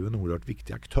är EU en oerhört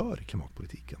viktig aktör i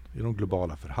klimatpolitiken. I de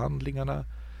globala förhandlingarna.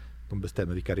 De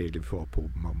bestämmer vilka regler vi får ha på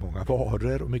många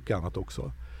varor och mycket annat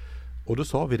också. Och då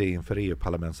sa vi det inför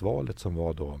EU-parlamentsvalet som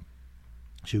var då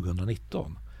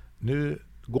 2019. Nu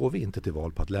går vi inte till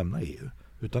val på att lämna EU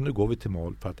utan nu går vi till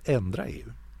val för att ändra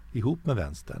EU ihop med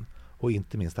vänstern och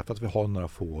inte minst därför att vi har några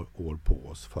få år på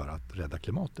oss för att rädda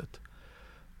klimatet.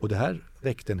 Och det här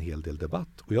väckte en hel del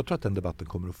debatt. Och jag tror att den debatten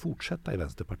kommer att fortsätta i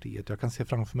Vänsterpartiet. Jag kan se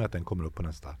framför mig att den kommer upp på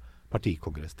nästa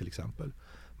partikongress till exempel.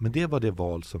 Men det var det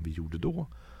val som vi gjorde då.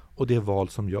 Och det val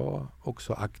som jag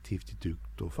också aktivt gick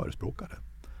ut och förespråkade.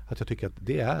 Att jag tycker att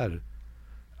det är...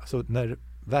 Alltså när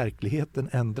verkligheten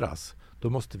ändras, då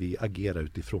måste vi agera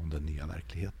utifrån den nya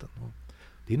verkligheten. Och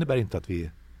det innebär inte att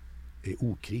vi är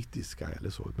okritiska eller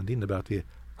så. Men det innebär att vi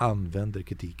använder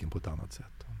kritiken på ett annat sätt.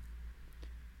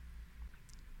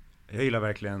 Jag gillar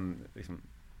verkligen liksom,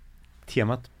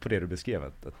 temat på det du beskrev,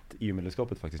 att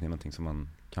EU-medlemskapet faktiskt är någonting som man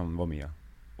kan vara med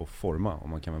och forma, och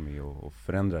man kan vara med och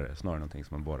förändra det, snarare någonting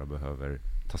som man bara behöver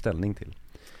ta ställning till.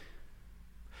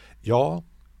 Ja,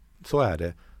 så är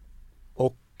det.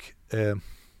 Och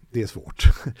det är svårt.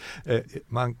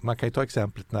 Man kan ju ta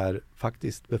exemplet när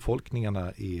faktiskt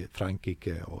befolkningarna i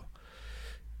Frankrike och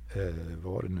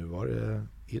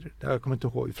jag kommer inte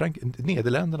ihåg.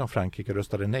 Nederländerna och Frankrike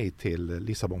röstade nej till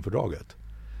Lissabonfördraget.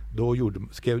 Då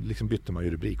bytte man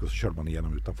ju rubrik och så körde man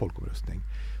igenom utan folkomröstning.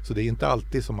 Så det är inte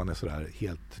alltid som man är sådär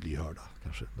helt lyhörda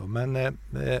kanske. Men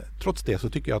trots det så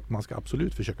tycker jag att man ska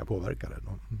absolut försöka påverka det.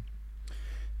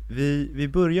 Vi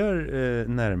börjar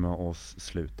närma oss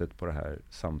slutet på det här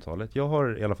samtalet. Jag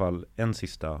har i alla fall en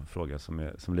sista fråga som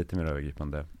är lite mer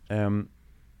övergripande.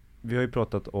 Vi har ju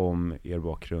pratat om er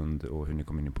bakgrund och hur ni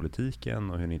kom in i politiken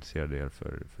och hur ni intresserade er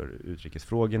för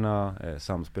utrikesfrågorna,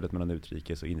 samspelet mellan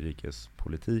utrikes- och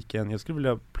inrikespolitiken. Jag skulle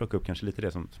vilja plocka upp kanske lite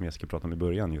det som Jessica pratade om i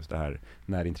början, just det här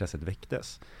när intresset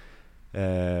väcktes.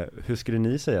 Hur skulle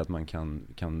ni säga att man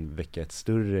kan väcka ett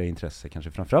större intresse,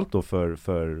 kanske framförallt då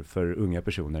för unga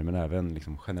personer, men även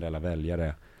liksom generella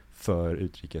väljare för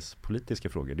utrikespolitiska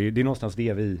frågor? Det är någonstans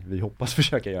det vi hoppas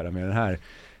försöka göra med det här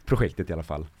projektet i alla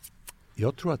fall.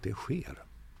 Jag tror att det sker.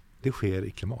 Det sker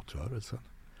i klimatrörelsen.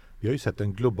 Vi har ju sett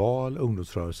en global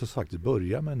ungdomsrörelse som faktiskt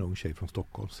börjar med en ung tjej från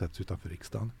Stockholm som sätts utanför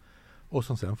riksdagen. Och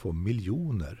som sen får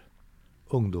miljoner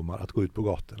ungdomar att gå ut på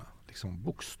gatorna. Liksom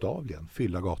bokstavligen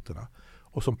fylla gatorna.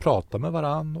 Och som pratar med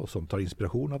varann och som tar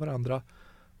inspiration av varandra.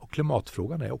 Och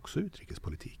klimatfrågan är också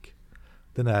utrikespolitik.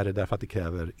 Den är det därför att det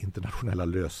kräver internationella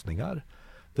lösningar.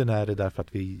 Den är det därför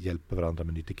att vi hjälper varandra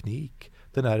med ny teknik.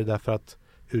 Den är det därför att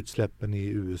utsläppen i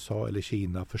USA eller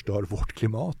Kina förstör vårt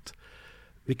klimat.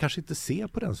 Vi kanske inte ser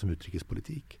på den som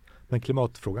utrikespolitik. Men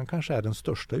klimatfrågan kanske är den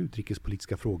största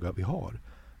utrikespolitiska fråga vi har.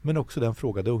 Men också den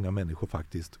fråga där unga människor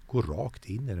faktiskt går rakt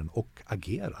in i den och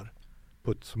agerar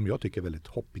på ett, som jag tycker, väldigt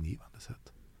hoppingivande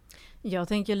sätt. Jag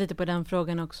tänker lite på den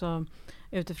frågan också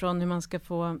utifrån hur man ska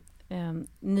få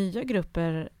nya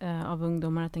grupper av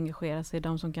ungdomar att engagera sig,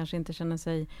 de som kanske inte känner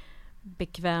sig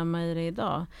bekväma i det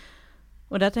idag.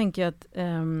 Och där tänker jag att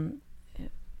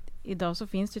idag så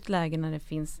finns det ett läge när det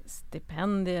finns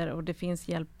stipendier och det finns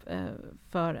hjälp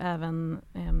för även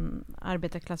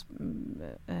arbetarklass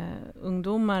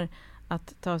ungdomar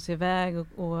att ta sig iväg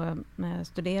och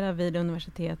studera vid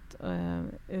universitet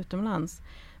utomlands.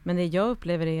 Men det jag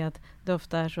upplever är att det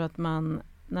ofta är så att man,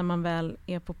 när man väl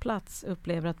är på plats,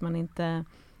 upplever att man inte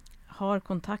har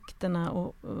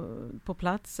kontakterna på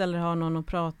plats eller har någon att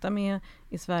prata med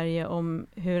i Sverige om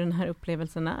hur den här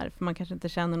upplevelsen är. För man kanske inte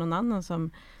känner någon annan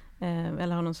som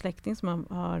eller har någon släkting som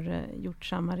har gjort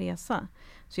samma resa.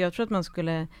 Så jag tror att man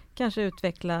skulle kanske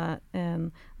utveckla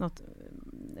något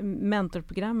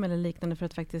mentorprogram eller liknande för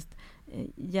att faktiskt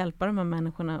hjälpa de här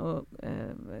människorna att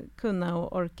kunna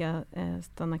och orka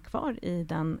stanna kvar i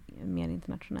den mer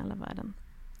internationella världen.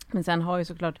 Men sen har ju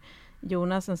såklart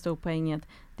Jonas en stor poäng att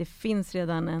det finns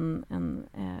redan en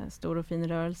stor och fin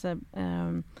rörelse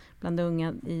bland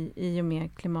unga i och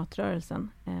med klimatrörelsen.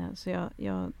 Så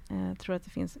jag tror att det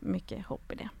finns mycket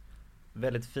hopp i det.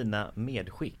 Väldigt fina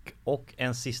medskick. Och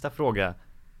en sista fråga.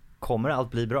 Kommer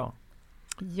allt bli bra?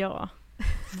 Ja.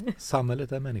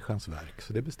 Samhället är människans verk,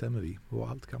 så det bestämmer vi. Och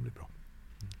allt kan bli bra.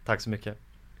 Tack så mycket.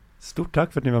 Stort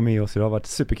tack för att ni var med oss idag. Det har varit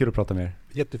superkul att prata med er.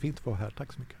 Jättefint att vara här.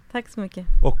 Tack så mycket. Tack så mycket.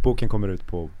 Och boken kommer ut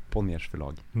på Bonniers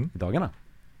förlag i dagarna.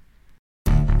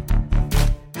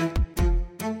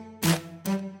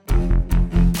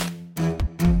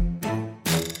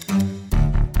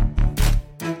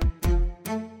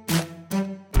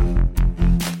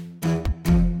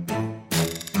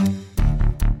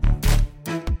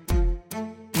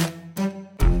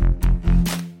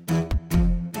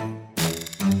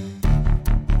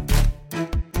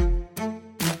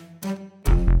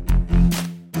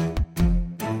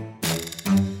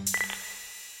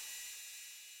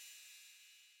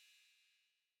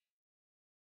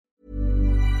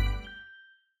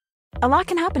 A lot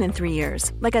can happen in 3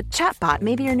 years, like a chatbot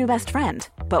may be your new best friend.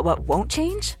 But what won't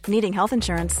change? Needing health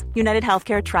insurance. United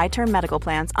Healthcare Tri-Term Medical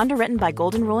Plans, underwritten by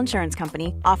Golden Rule Insurance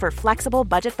Company, offer flexible,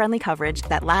 budget-friendly coverage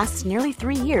that lasts nearly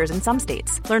 3 years in some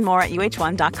states. Learn more at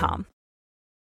uh1.com.